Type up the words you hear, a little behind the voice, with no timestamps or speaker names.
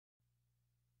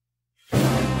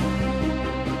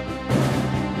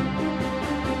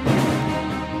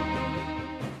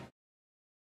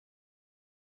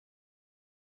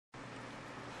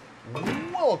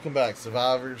Welcome back,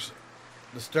 survivors.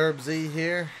 Disturb Z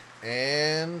here,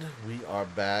 and we are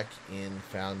back in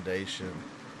Foundation.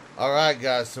 Alright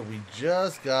guys, so we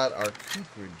just got our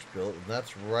cooperage built, and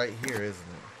that's right here, isn't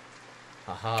it?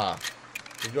 Haha.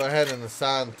 We go ahead and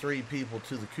assign 3 people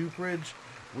to the cooperage.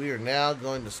 We are now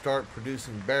going to start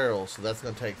producing barrels, so that's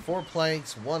going to take 4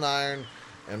 planks, 1 iron,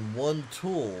 and 1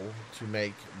 tool to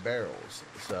make barrels.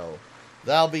 So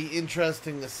that'll be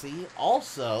interesting to see.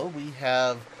 Also, we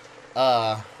have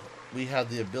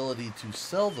the ability to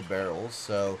sell the barrels,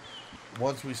 so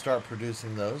once we start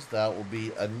producing those, that will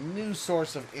be a new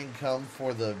source of income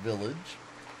for the village.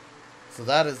 So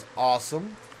that is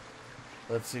awesome.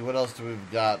 Let's see, what else do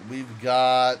we've got? We've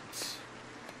got,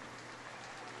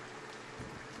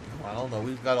 I don't know,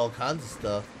 we've got all kinds of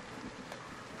stuff.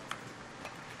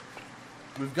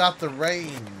 We've got the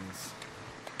rains.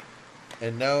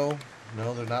 And no,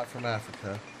 they're not from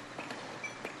Africa.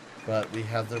 But we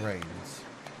have the rains.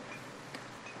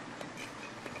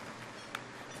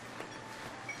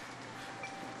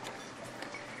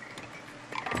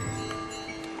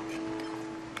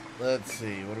 Let's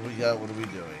see, what do we got? What are we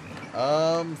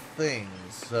doing?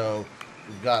 Things. So,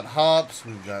 we've got hops,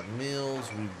 we've got meals,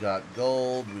 we've got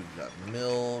gold, we've got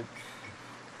milk.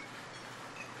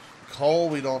 Coal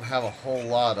we don't have a whole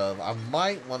lot of. I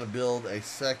might want to build a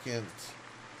second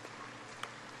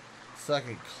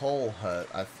coal hut,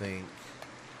 I think.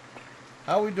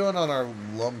 How are we doing on our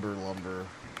lumber?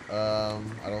 I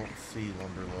don't see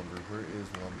lumber. Where is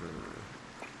lumber?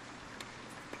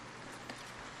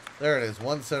 There it is,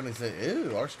 176.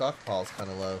 Ew, our stockpile's kind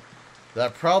of low.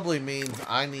 That probably means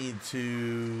I need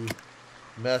to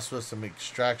mess with some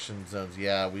extraction zones.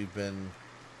 Yeah, we've been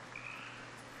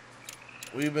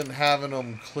having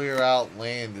them clear out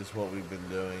land is what we've been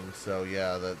doing. So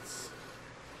yeah, that's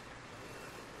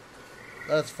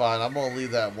fine. I'm gonna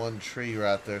leave that 1 tree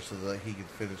right there so that he can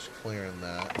finish clearing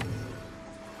that.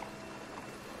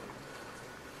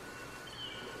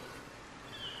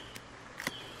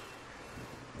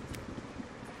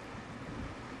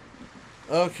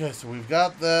 Okay, so we've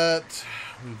got that.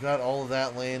 We've got all of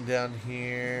that land down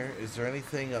here. Is there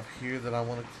anything up here that I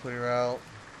want to clear out?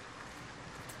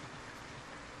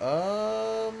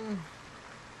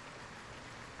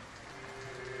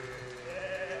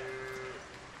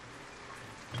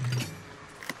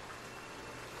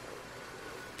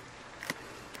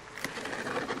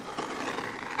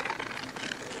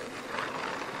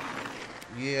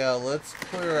 Yeah, let's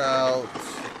clear out.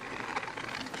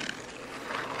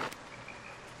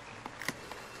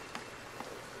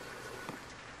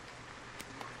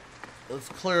 Let's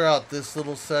clear out this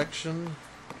little section.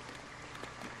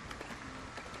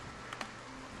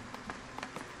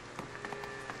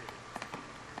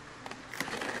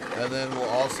 And then we'll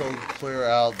also clear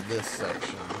out this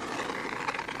section.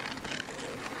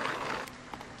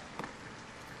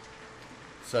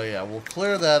 So yeah, we'll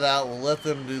clear that out. We'll let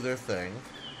them do their thing.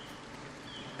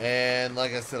 And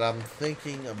like I said, I'm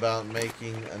thinking about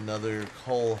making another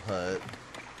coal hut.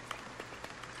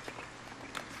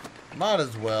 Might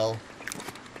as well.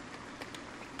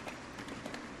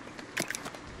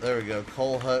 There we go,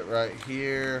 coal hut right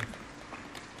here.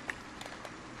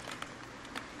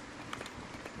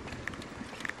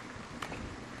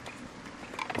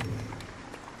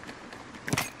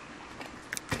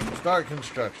 Start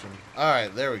construction.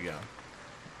 Alright, there we go.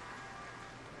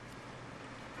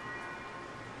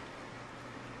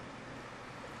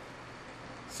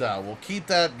 So, we'll keep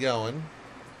that going.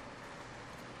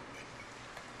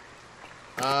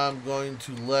 I'm going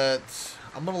to let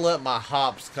my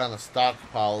hops kind of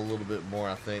stockpile a little bit more,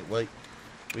 I think. Wait,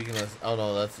 we can, oh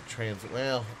no, that's a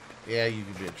well, yeah, you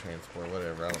can be a transport,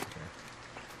 whatever, I don't care.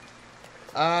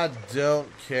 I don't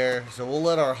care. So we'll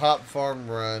let our hop farm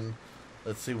run.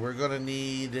 Let's see, we're gonna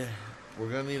need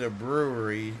a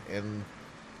brewery, and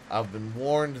I've been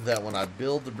warned that when I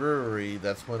build the brewery,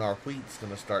 that's when our wheat's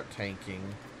gonna start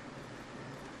tanking.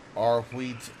 Our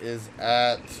wheat is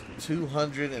at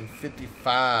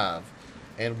 255,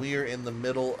 and we are in the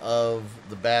middle of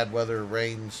the bad weather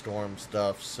rainstorm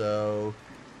stuff, so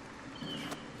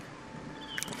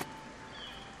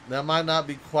that might not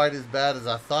be quite as bad as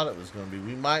I thought it was going to be.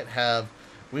 We might have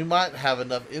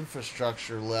enough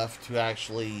infrastructure left to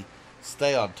actually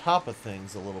stay on top of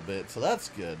things a little bit, so that's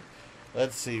good.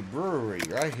 Let's see, brewery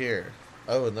right here.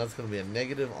 Oh, and that's going to be a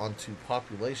negative onto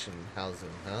population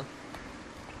housing, huh?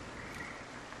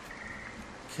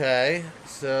 Okay,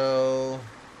 so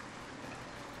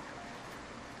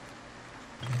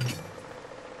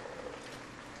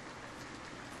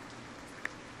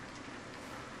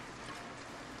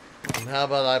and how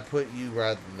about I put you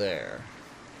right there?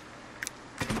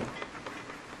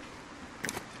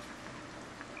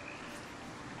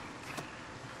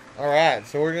 Alright,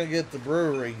 so we're going to get the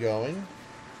brewery going,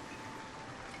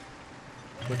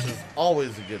 which is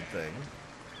always a good thing.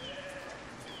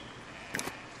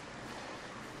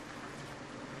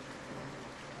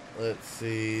 Let's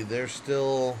see, they're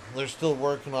still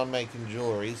working on making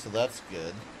jewelry, so that's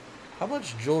good. How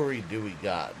much jewelry do we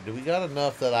got? Do we got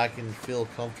enough that I can feel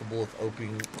comfortable with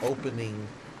opening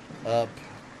up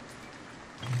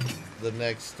the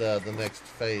next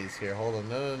phase here? Hold on,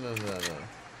 no.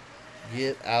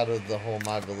 Get out of the whole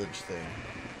My Village thing.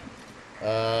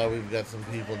 We've got some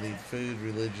people need food,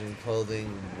 religion,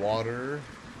 clothing, water.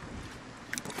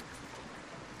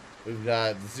 We've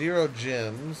got 0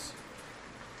 gems.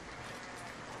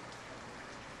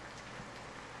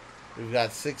 We've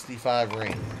got 65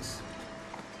 rings.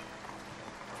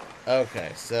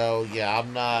 Okay, so yeah,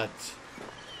 I'm not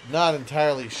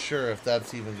entirely sure if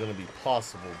that's even going to be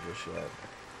possible just yet.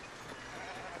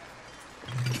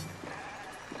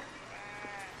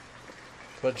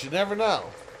 But you never know.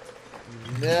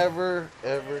 You never,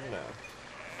 ever know.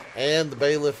 And the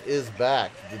bailiff is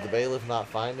back. Did the bailiff not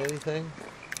find anything?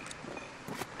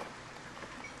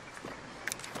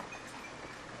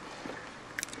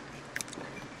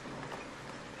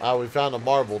 Oh, we found a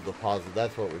marble deposit.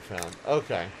 That's what we found.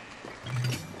 Okay.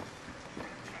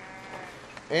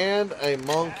 And a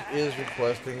monk is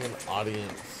requesting an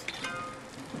audience.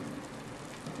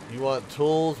 You want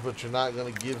tools, but you're not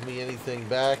going to give me anything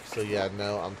back. So yeah,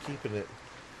 no, I'm keeping it.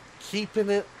 Keeping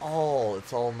it all.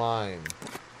 It's all mine.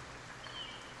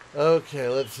 Okay,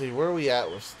 let's see. Where are we at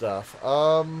with stuff?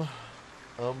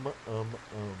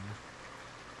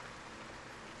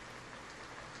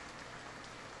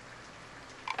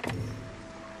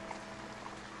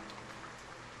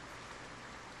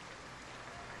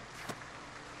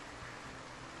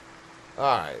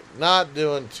 Alright, not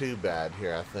doing too bad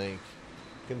here, I think.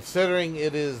 Considering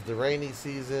it is the rainy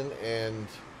season and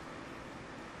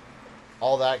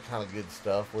all that kind of good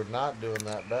stuff, we're not doing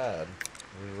that bad.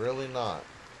 We're really not.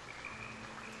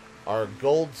 Our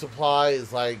gold supply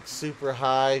is like super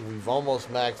high. We've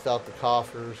almost maxed out the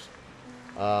coffers.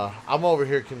 I'm over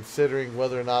here considering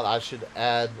whether or not I should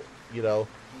add, you know,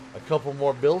 a couple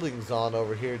more buildings on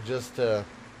over here just to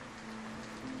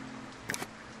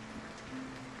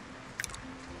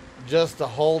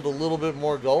hold a little bit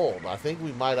more gold. I think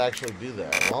we might actually do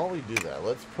that. Why don't we do that?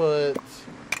 Let's put...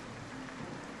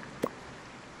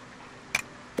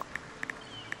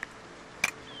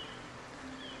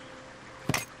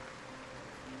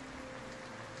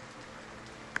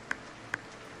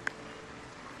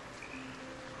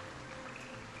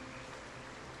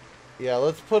 yeah,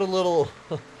 let's put a little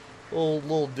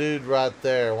little dude right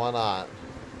there. Why not?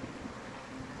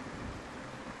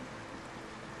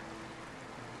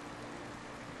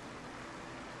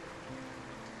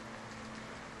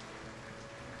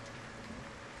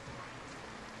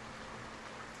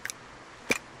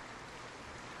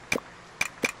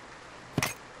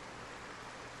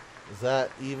 Is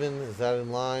that even? Is that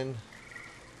in line?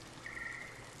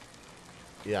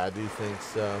 Yeah, I do think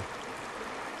so.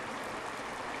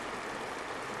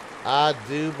 I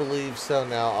do believe so.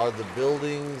 Now, are the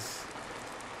buildings...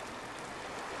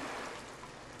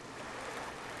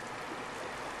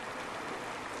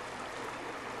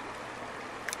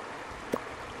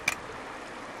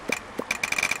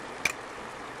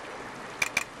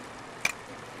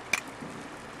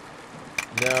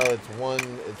 no, it's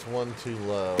one too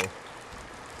low.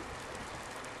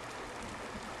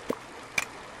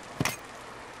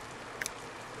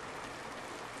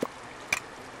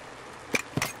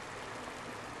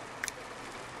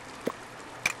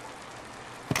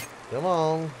 Come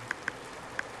on.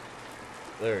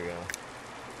 There we go.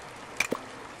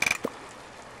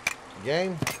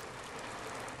 Game.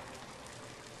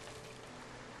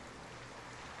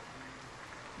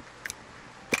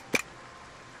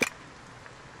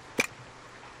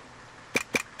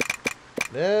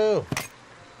 No.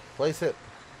 Place it.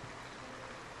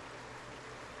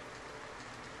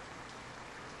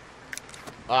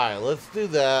 Alright, let's do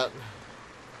that.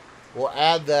 We'll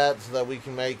add that so that we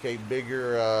can make a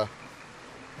bigger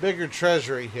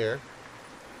treasury here.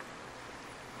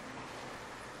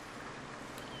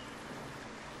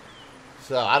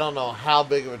 So I don't know how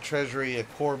big of a treasury a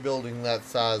core building that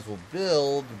size will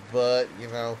build, but you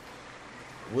know,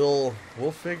 we'll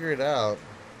figure it out.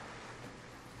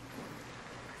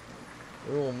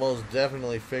 We will most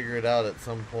definitely figure it out at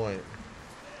some point.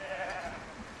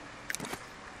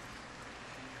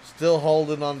 Still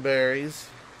holding on berries.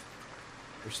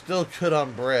 We're still good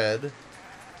on bread.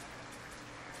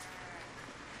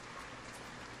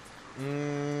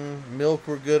 Milk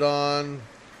we're good on.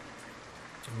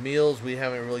 Meals, we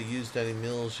haven't really used any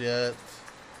meals yet.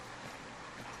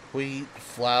 Wheat,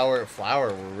 flour.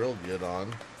 Flour we're real good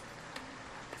on.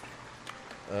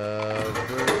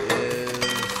 Where is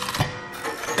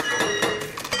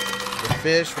the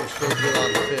fish? We're still good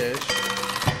on fish.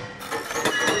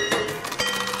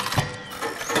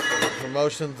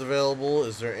 Promotions available.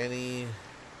 Is there any?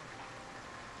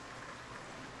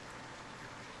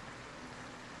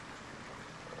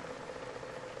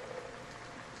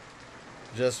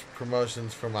 Just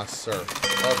promotions for my surf.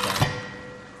 Okay.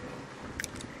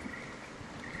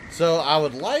 So I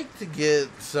would like to get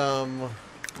some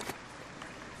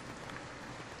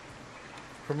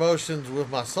promotions with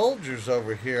my soldiers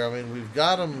over here. I mean, we've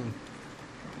got them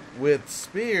with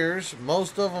spears.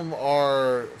 Most of them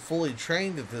are fully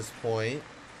trained at this point.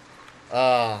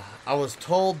 I was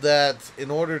told that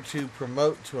in order to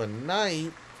promote to a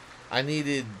knight, I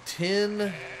needed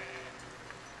 10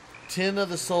 of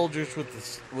the soldiers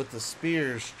with the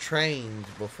spears trained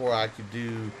before I could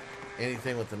do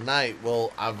anything with the knight.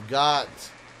 Well, I've got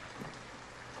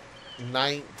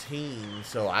 19,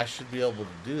 so I should be able to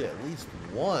do at least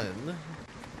one.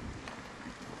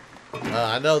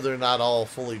 I know they're not all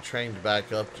fully trained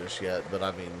back up just yet, but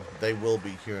I mean, they will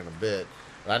be here in a bit.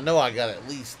 But I know I got at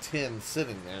least 10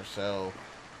 sitting there, so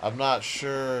I'm not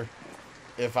sure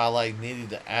if I like needed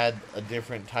to add a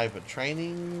different type of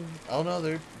training. Oh no,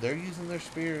 they're using their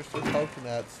spears, they're poking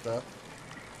at stuff.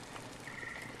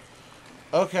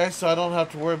 Okay, so I don't have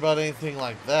to worry about anything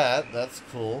like that. That's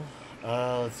cool.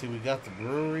 Let's see, we got the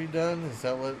brewery done. Is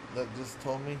that what that just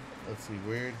told me? Let's see,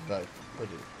 where did I put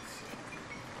it?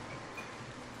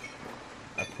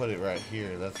 I put it right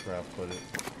here. That's where I put it.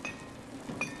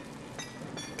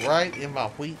 Right in my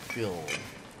wheat field.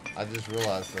 I just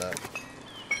realized that.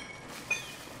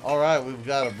 Alright, we've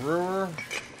got a brewer.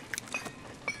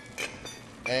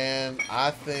 And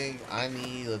I think I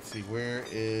need, let's see, where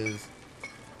is...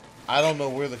 I don't know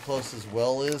where the closest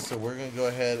well is, so we're going to go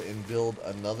ahead and build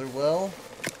another well.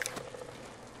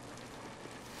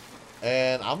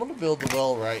 And I'm going to build the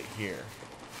well right here.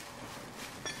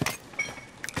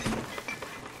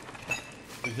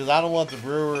 Because I don't want the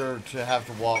brewer to have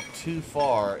to walk too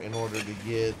far in order to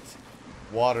get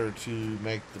water to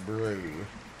make the brew.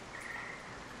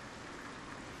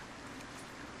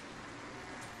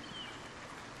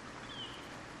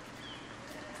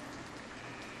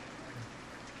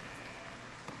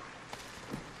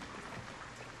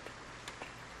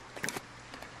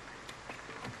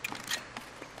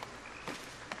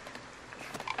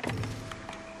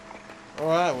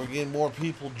 Alright, we're getting more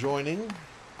people joining.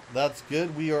 That's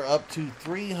good. We are up to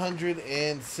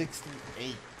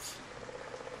 368.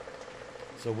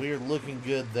 So we are looking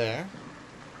good there.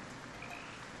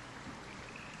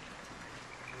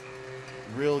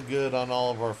 Real good on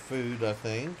all of our food, I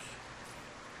think.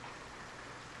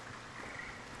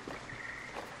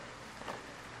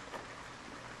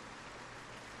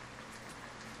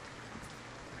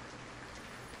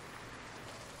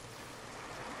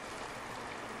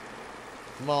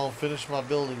 Come on, finish my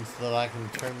building so that I can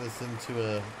turn this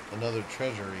into another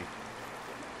treasury.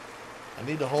 I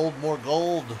need to hold more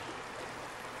gold.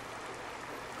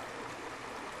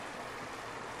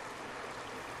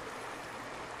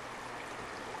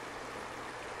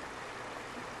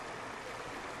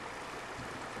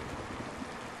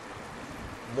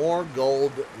 More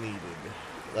gold needed.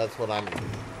 That's what I'm needing.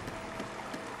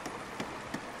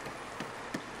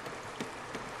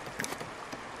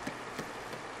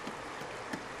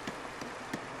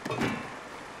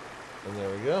 And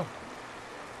there we go.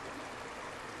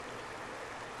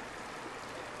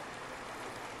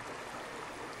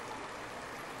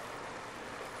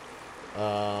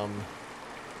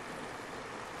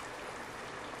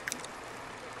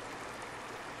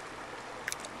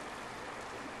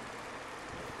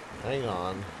 Hang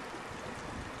on.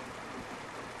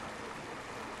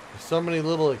 There's so many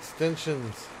little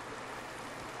extensions.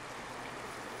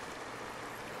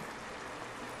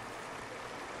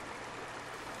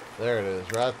 There it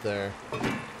is, right there.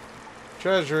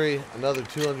 Treasury, another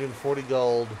 240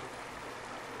 gold.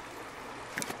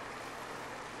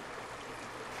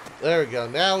 There we go.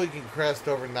 Now we can crest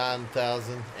over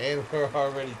 9,000, and we're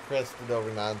already crested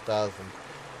over 9,000.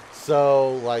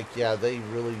 So, like, yeah, they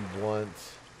really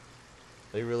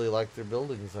like their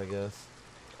buildings, I guess.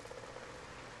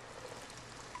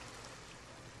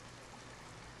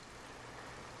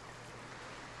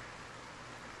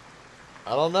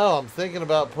 I don't know. I'm thinking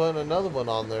about putting another one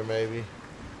on there, maybe.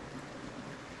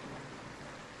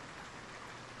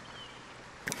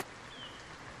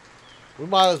 We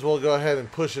might as well go ahead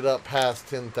and push it up past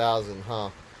 10,000, huh?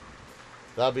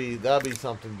 That'd be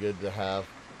something good to have.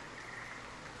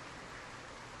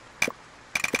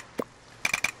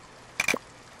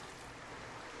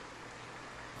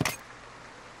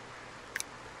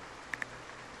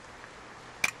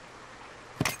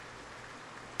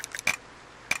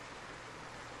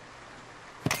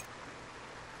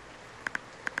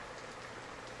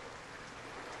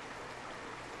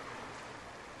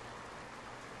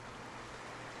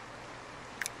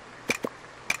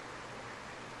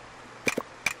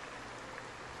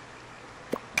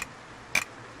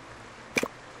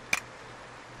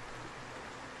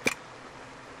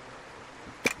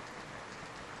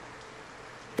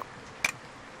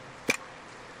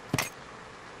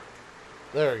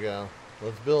 There we go.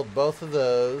 Let's build both of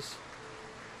those.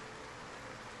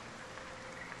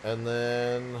 And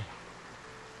then...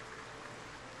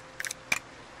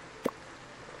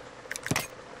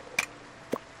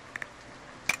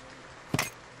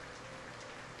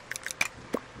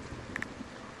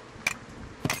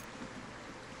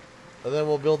 and then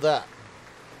we'll build that.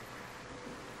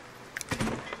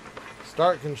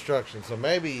 Start construction. So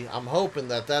maybe, I'm hoping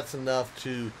that that's enough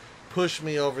to push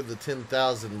me over the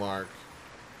 10,000 mark.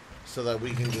 So that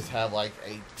we can just have like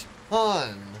a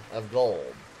ton of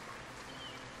gold.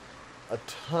 A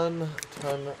ton.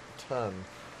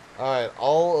 Alright,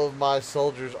 all of my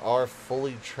soldiers are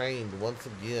fully trained once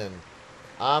again.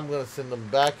 I'm going to send them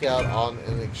back out on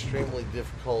an extremely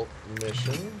difficult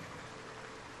mission.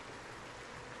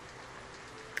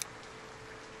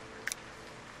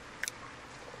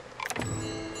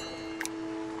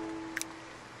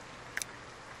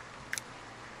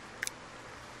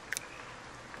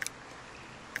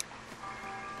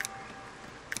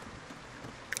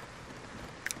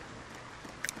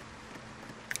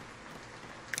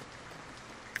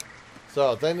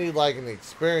 So if they need like an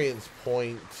experience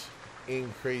point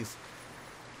increase,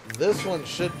 this one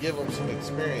should give them some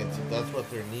experience if that's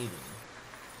what they're needing.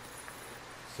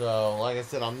 So like I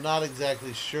said, I'm not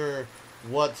exactly sure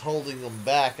what's holding them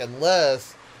back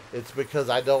unless it's because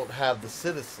I don't have the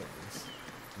citizens.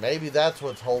 Maybe that's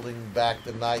what's holding back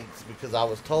the knights, because I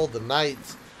was told the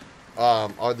knights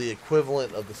are the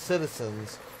equivalent of the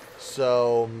citizens.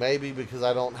 So maybe because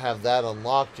I don't have that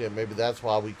unlocked yet, maybe that's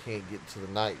why we can't get to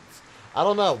the knights. I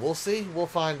don't know. We'll see. We'll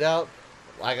find out.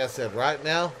 Like I said, right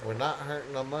now, we're not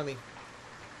hurting on money.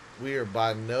 We are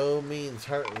by no means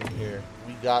hurting here.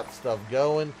 We got stuff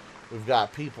going. We've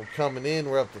got people coming in.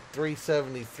 We're up to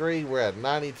 373. We're at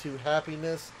 92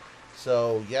 happiness.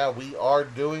 So, yeah, we are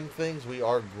doing things. We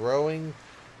are growing.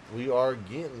 We are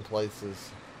getting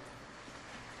places.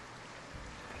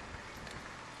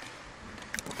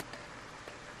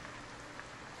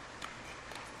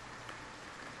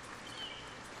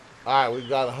 Alright, we've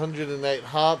got 108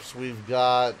 hops. We've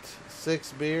got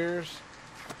 6 beers.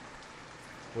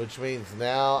 Which means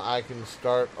now I can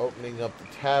start opening up the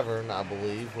tavern, I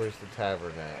believe. Where's the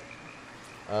tavern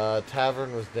at?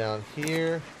 Tavern was down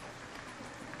here.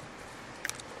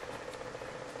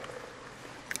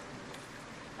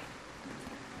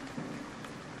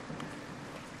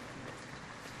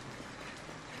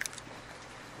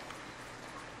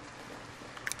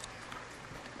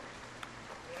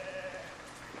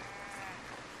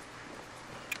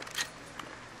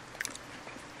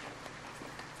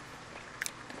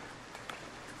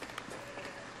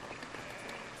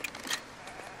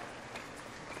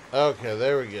 Okay,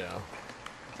 there we go.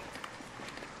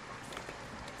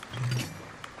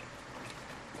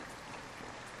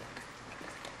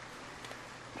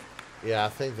 Yeah, I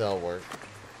think that'll work.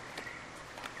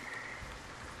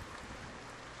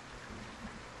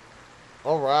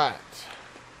 Alright.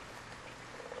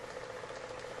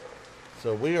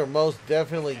 So we are most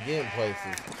definitely getting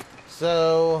places.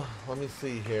 So, let me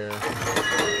see here.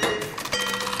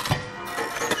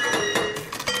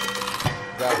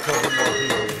 Got a couple more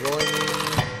people joining.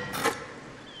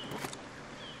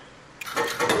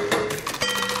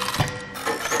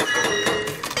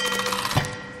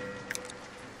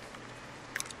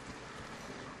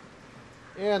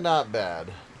 Yeah, not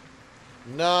bad.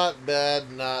 Not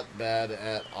bad, not bad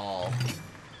at all.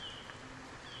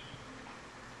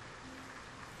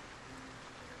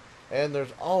 And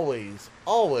there's always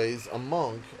a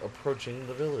monk approaching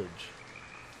the village.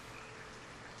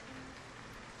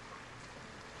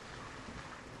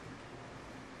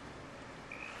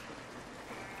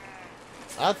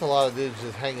 That's a lot of dudes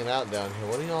just hanging out down here.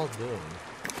 What are y'all doing?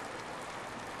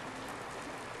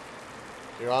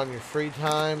 You're on your free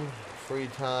time, free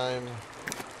time,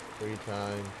 free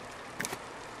time.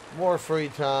 More free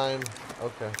time.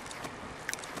 Okay.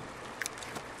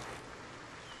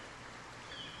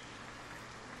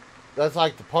 That's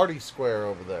like the party square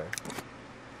over there.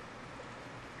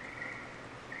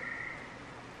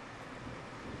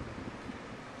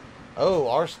 Oh,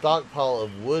 our stockpile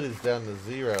of wood is down to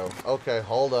 0. Okay,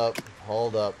 hold up.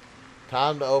 Hold up.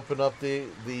 Time to open up the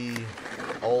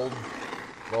old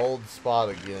spot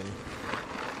again.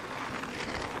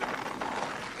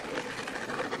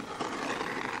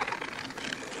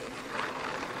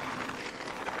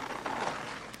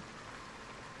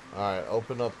 Alright,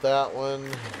 open up that one.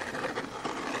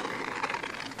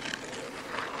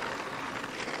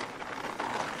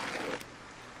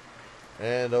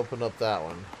 And open up that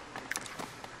one.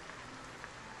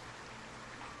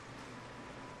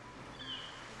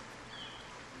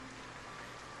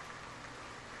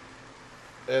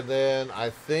 And then I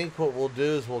think what we'll do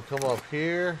is we'll come up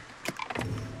here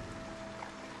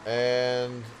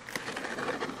and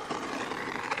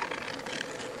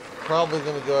probably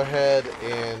going to go ahead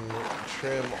and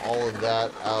trim all of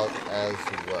that out as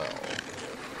well.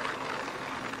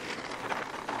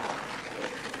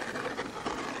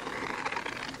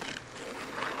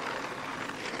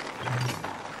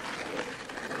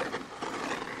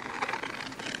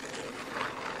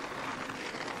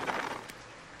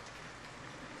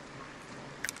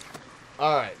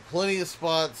 Alright, plenty of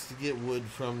spots to get wood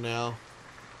from now.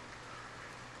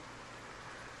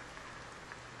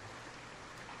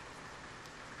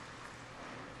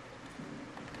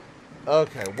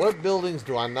 Okay, what buildings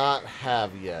do I not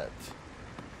have yet?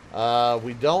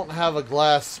 We don't have a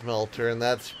glass smelter, and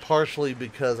that's partially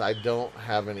because I don't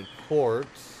have any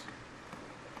quartz.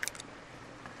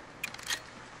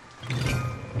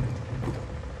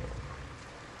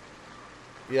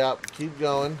 Yep, keep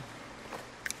going.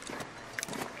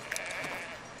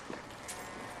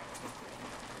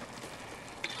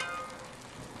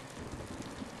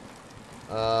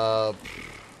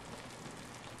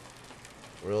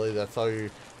 Really? That's all you're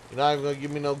not even going to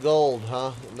give me no gold,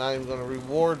 huh? You're not even going to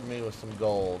reward me with some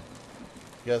gold.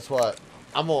 Guess what?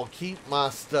 I'm going to keep my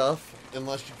stuff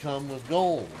unless you come with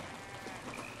gold.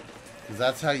 Because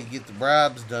that's how you get the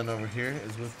bribes done over here,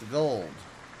 is with the gold.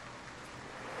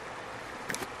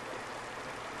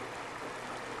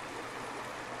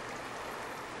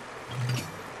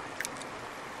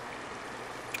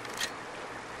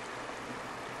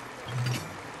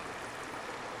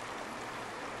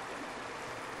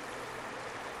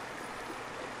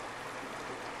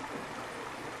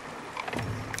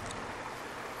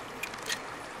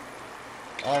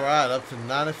 Alright, up to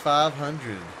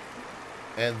 9,500.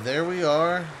 And there we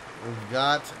are. We've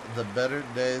got the better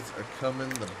days are coming.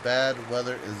 The bad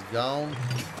weather is gone.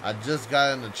 I just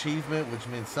got an achievement, which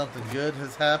means something good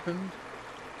has happened.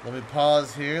 Let me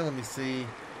pause here. Let me see.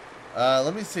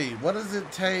 What does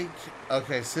it take?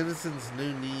 Okay, citizens'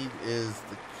 new need is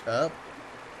the cup.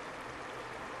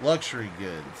 Luxury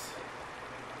goods.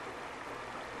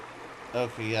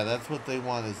 Okay, yeah, that's what they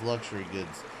want, is luxury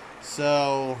goods.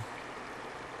 So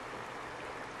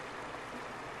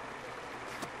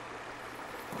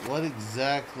what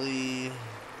exactly?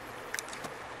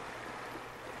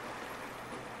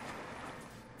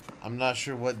 I'm not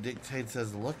sure what dictates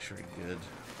as a luxury good.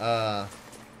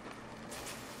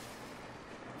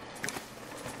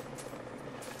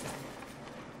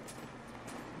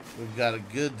 We've got a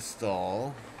goods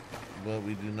stall, but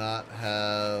we do not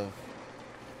have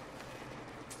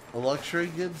a luxury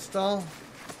goods stall.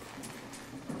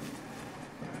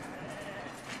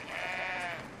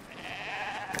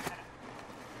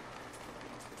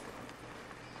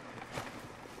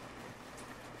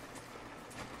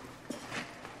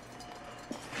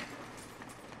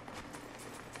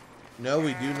 No,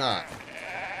 we do not.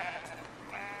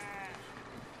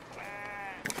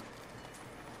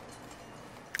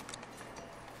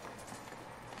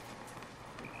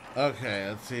 Okay,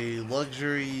 let's see.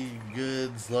 Luxury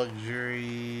goods,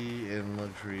 luxury, and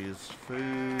luxurious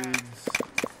foods.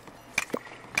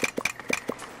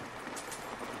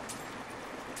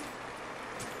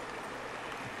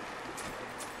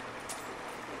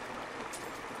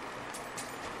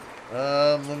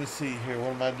 Let me see here. What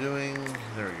am I doing?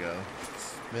 There we go.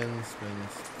 Spin, spin,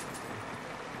 spin.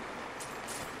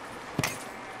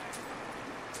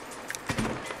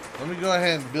 Let me go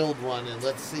ahead and build one, and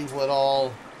let's see what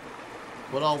all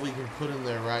we can put in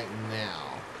there right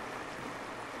now.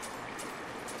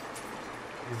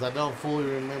 Because I don't fully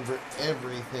remember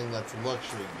everything that's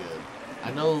luxury good.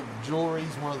 I know jewelry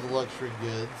is one of the luxury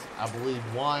goods. I believe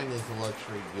wine is a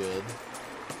luxury good.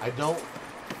 I don't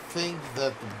think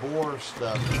that the boar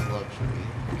stuff is luxury.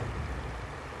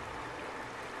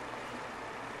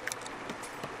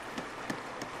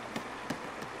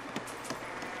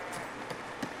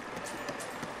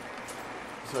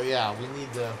 So yeah, we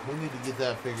need to get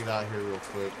that figured out here real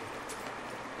quick.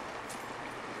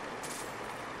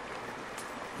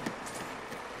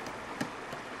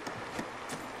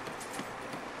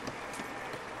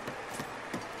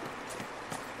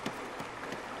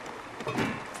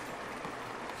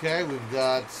 Okay, we've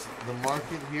got the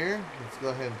market here. Let's go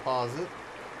ahead and pause it.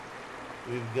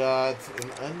 We've got an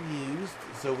unused,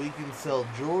 so we can sell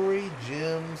jewelry,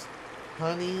 gems,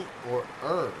 honey, or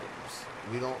herbs.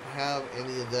 We don't have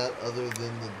any of that other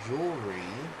than the jewelry.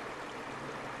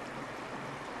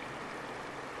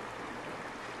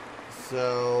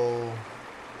 So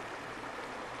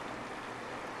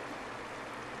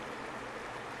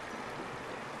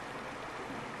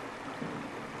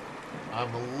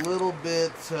I'm a little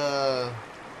bit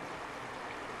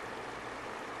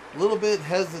a little bit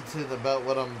hesitant about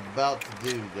what I'm about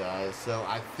to do, guys. So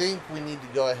I think we need to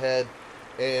go ahead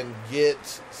and get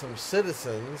some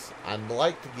citizens. I'd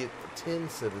like to get 10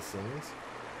 citizens.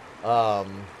 I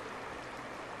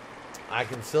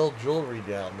can sell jewelry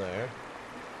down there.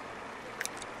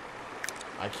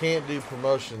 I can't do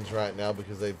promotions right now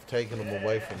because they've taken them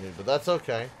away from me, but that's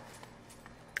okay.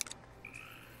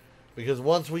 Because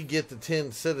once we get to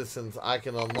 10 citizens, I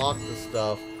can unlock the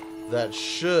stuff that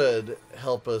should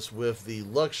help us with the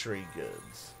luxury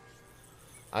goods,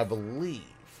 I believe.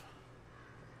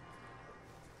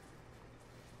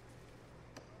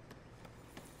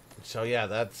 So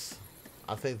yeah,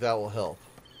 I think that will help.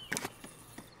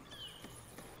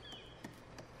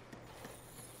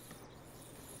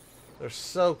 They're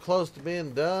so close to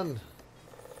being done.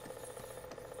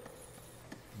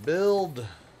 Build.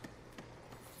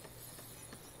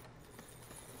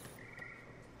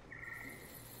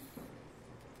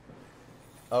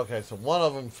 Okay, so one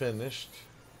of them finished.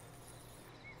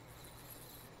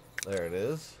 There it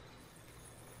is.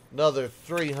 Another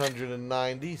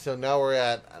 390. So now we're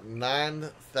at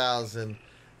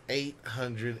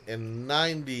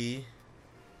 9,890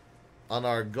 on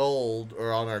our gold,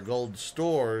 or on our gold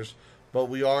stores, but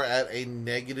we are at a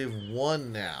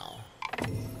 -1 now.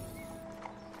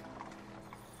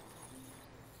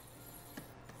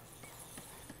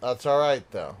 That's alright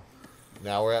though.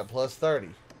 Now we're at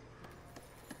 +30.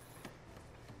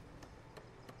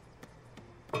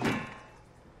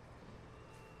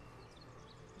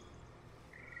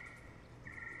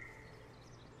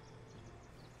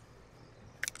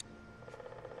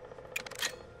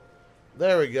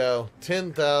 There we go.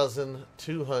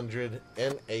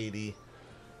 10,280.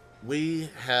 We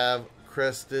have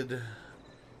crested,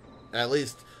 at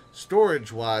least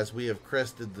storage-wise, we have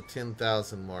crested the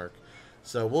 10,000 mark.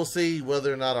 So we'll see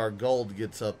whether or not our gold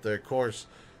gets up there. Of course,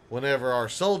 whenever our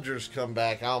soldiers come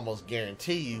back, I almost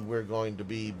guarantee you we're going to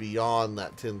be beyond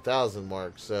that 10,000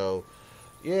 mark. So,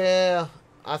 yeah,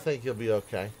 I think you'll be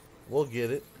okay. We'll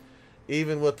get it.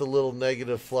 Even with the little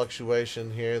negative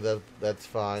fluctuation here, that's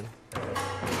fine.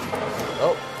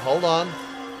 Oh, hold on.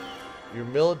 Your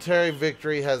military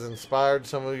victory has inspired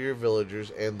some of your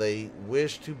villagers, and they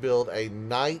wish to build a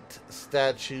knight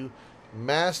statue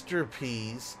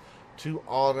masterpiece to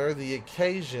honor the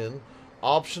occasion.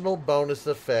 Optional bonus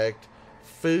effect: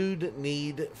 food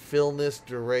need fillness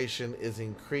duration is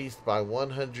increased by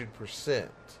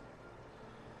 100%.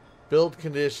 Build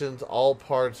conditions: all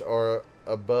parts are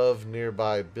above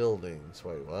nearby buildings.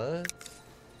 Wait, what?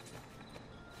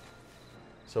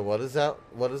 So what is that?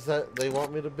 What is that they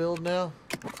want me to build now?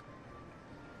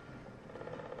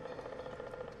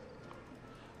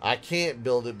 I can't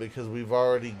build it because we've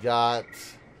already got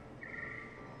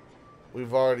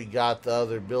the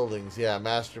other buildings. Yeah,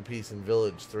 masterpiece and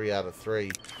village 3 out of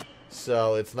 3.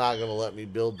 So it's not going to let me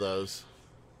build those.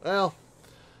 Well,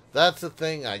 that's a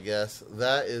thing, I guess.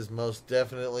 That is most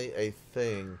definitely a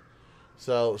thing.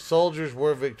 So soldiers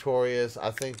were victorious.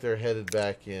 I think they're headed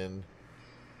back in.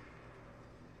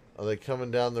 Are they coming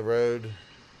down the road?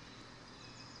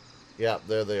 Yep,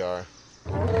 there they are.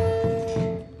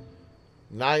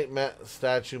 Knight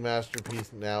statue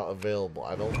masterpiece now available.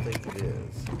 I don't think it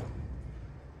is.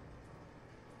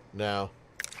 No,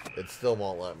 it still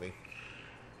won't let me.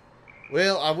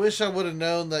 Well, I wish I would have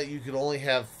known that you could only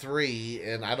have 3,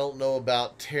 and I don't know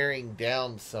about tearing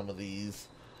down some of these.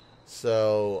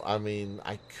 So, I mean,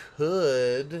 I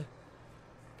could,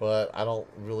 but I don't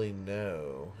really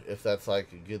know if that's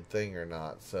like a good thing or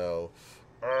not. So,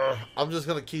 I'm just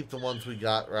going to keep the ones we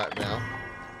got right now.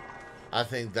 I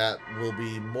think that will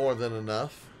be more than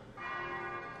enough.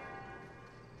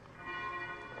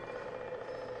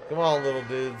 Come on, little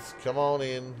dudes. Come on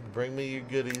in. Bring me your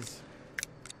goodies.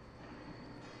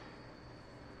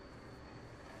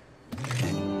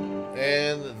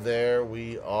 And there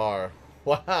we are.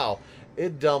 Wow.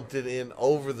 It dumped it in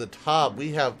over the top.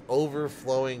 We have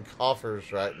overflowing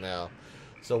coffers right now.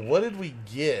 So what did we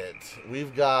get?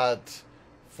 We've got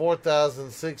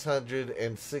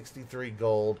 4,663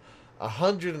 gold,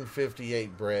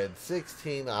 158 bread,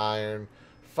 16 iron,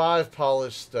 5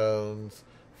 polished stones,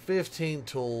 15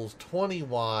 tools, 20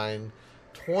 wine,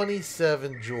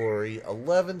 27 jewelry,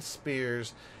 11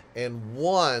 spears, and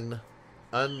 1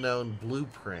 unknown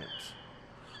blueprint.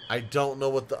 I don't know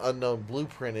what the unknown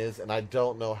blueprint is, and I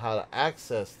don't know how to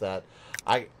access that.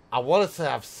 I want to say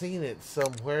I've seen it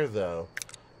somewhere, though.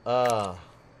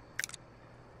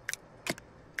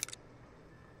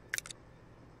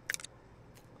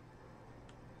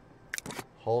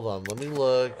 Hold on, let me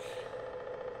look.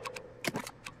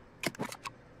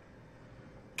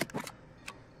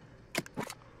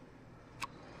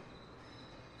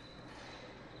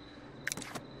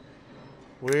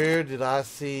 Where did I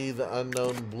see the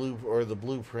unknown blue or the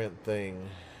blueprint thing?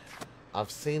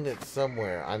 I've seen it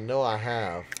somewhere. I know I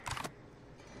have.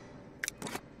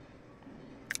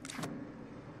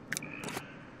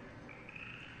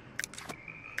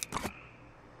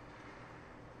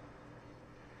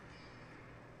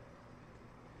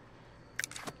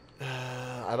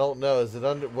 I don't know. Is it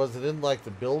under? Was it in like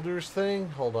the builders thing?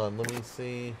 Hold on. Let me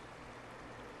see.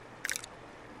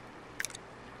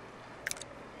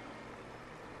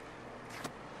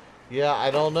 Yeah,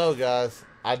 I don't know, guys.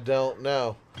 I don't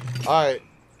know. All right,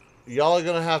 y'all are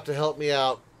gonna have to help me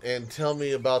out and tell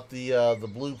me about the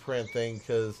blueprint thing,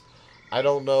 because I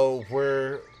don't know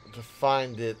where to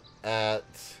find it at,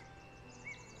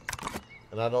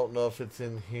 and I don't know if it's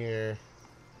in here.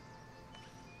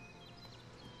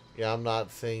 Yeah, I'm not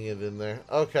seeing it in there.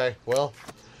 Okay, well,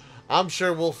 I'm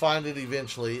sure we'll find it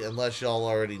eventually, unless y'all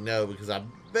already know, because I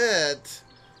bet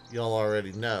y'all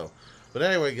already know. But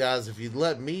anyway, guys, if you'd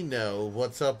let me know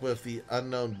what's up with the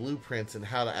unknown blueprints and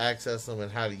how to access them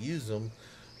and how to use them,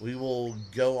 we will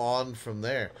go on from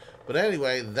there. But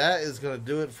anyway, that is going to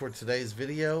do it for today's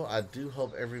video. I do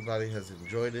hope everybody has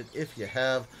enjoyed it. If you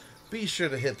have, be sure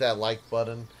to hit that like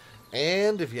button.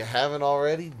 And if you haven't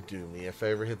already, do me a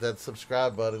favor, hit that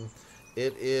subscribe button.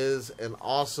 It is an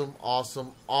awesome,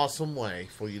 awesome, awesome way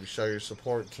for you to show your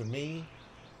support to me,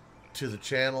 to the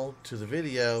channel, to the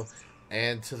video,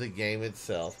 and to the game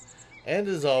itself. And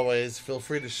as always, feel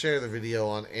free to share the video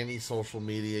on any social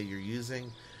media you're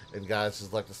using. And guys,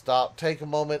 just like to stop, take a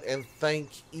moment, and thank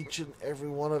each and every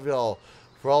one of y'all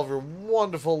for all of your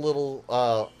wonderful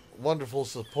little, wonderful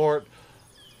support,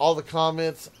 all the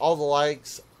comments, all the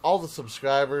likes, all the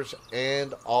subscribers,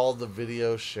 and all the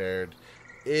videos shared.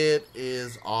 It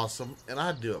is awesome, and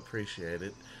I do appreciate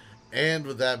it. And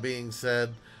with that being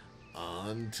said,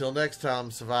 until next time,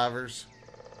 survivors,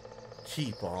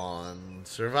 keep on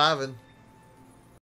surviving.